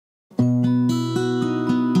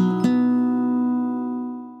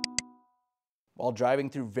While driving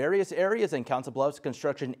through various areas in Council Bluffs,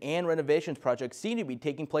 construction and renovations projects seem to be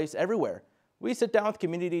taking place everywhere. We sit down with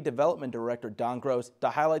Community Development Director Don Gross to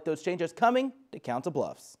highlight those changes coming to Council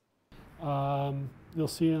Bluffs. You'll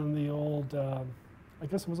see in the old, I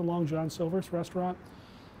guess it was a Long John Silver's restaurant.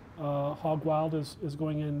 Hog Wild is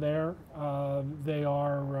going in there. They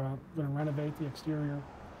are going to renovate the exterior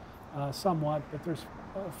somewhat, but there's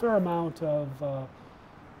a fair amount of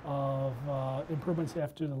improvements they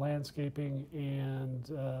have to do to the landscaping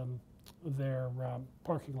and their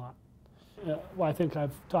parking lot. Well, I think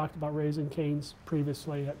I've talked about Raising Cane's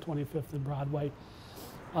previously at 25th and Broadway.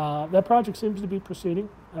 That project seems to be proceeding.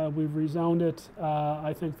 We've rezoned it.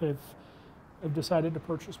 I think they've decided to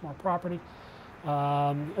purchase more property.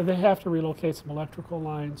 They have to relocate some electrical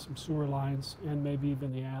lines, some sewer lines, and maybe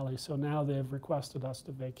even the alley. So now they've requested us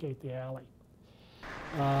to vacate the alley.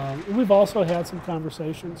 We've also had some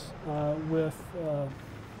conversations with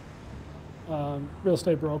real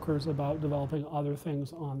estate brokers about developing other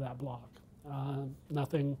things on that block.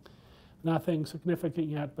 Nothing significant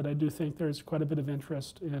yet, but I do think there's quite a bit of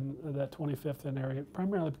interest in that 25th area,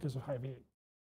 primarily because of Hy-Vee.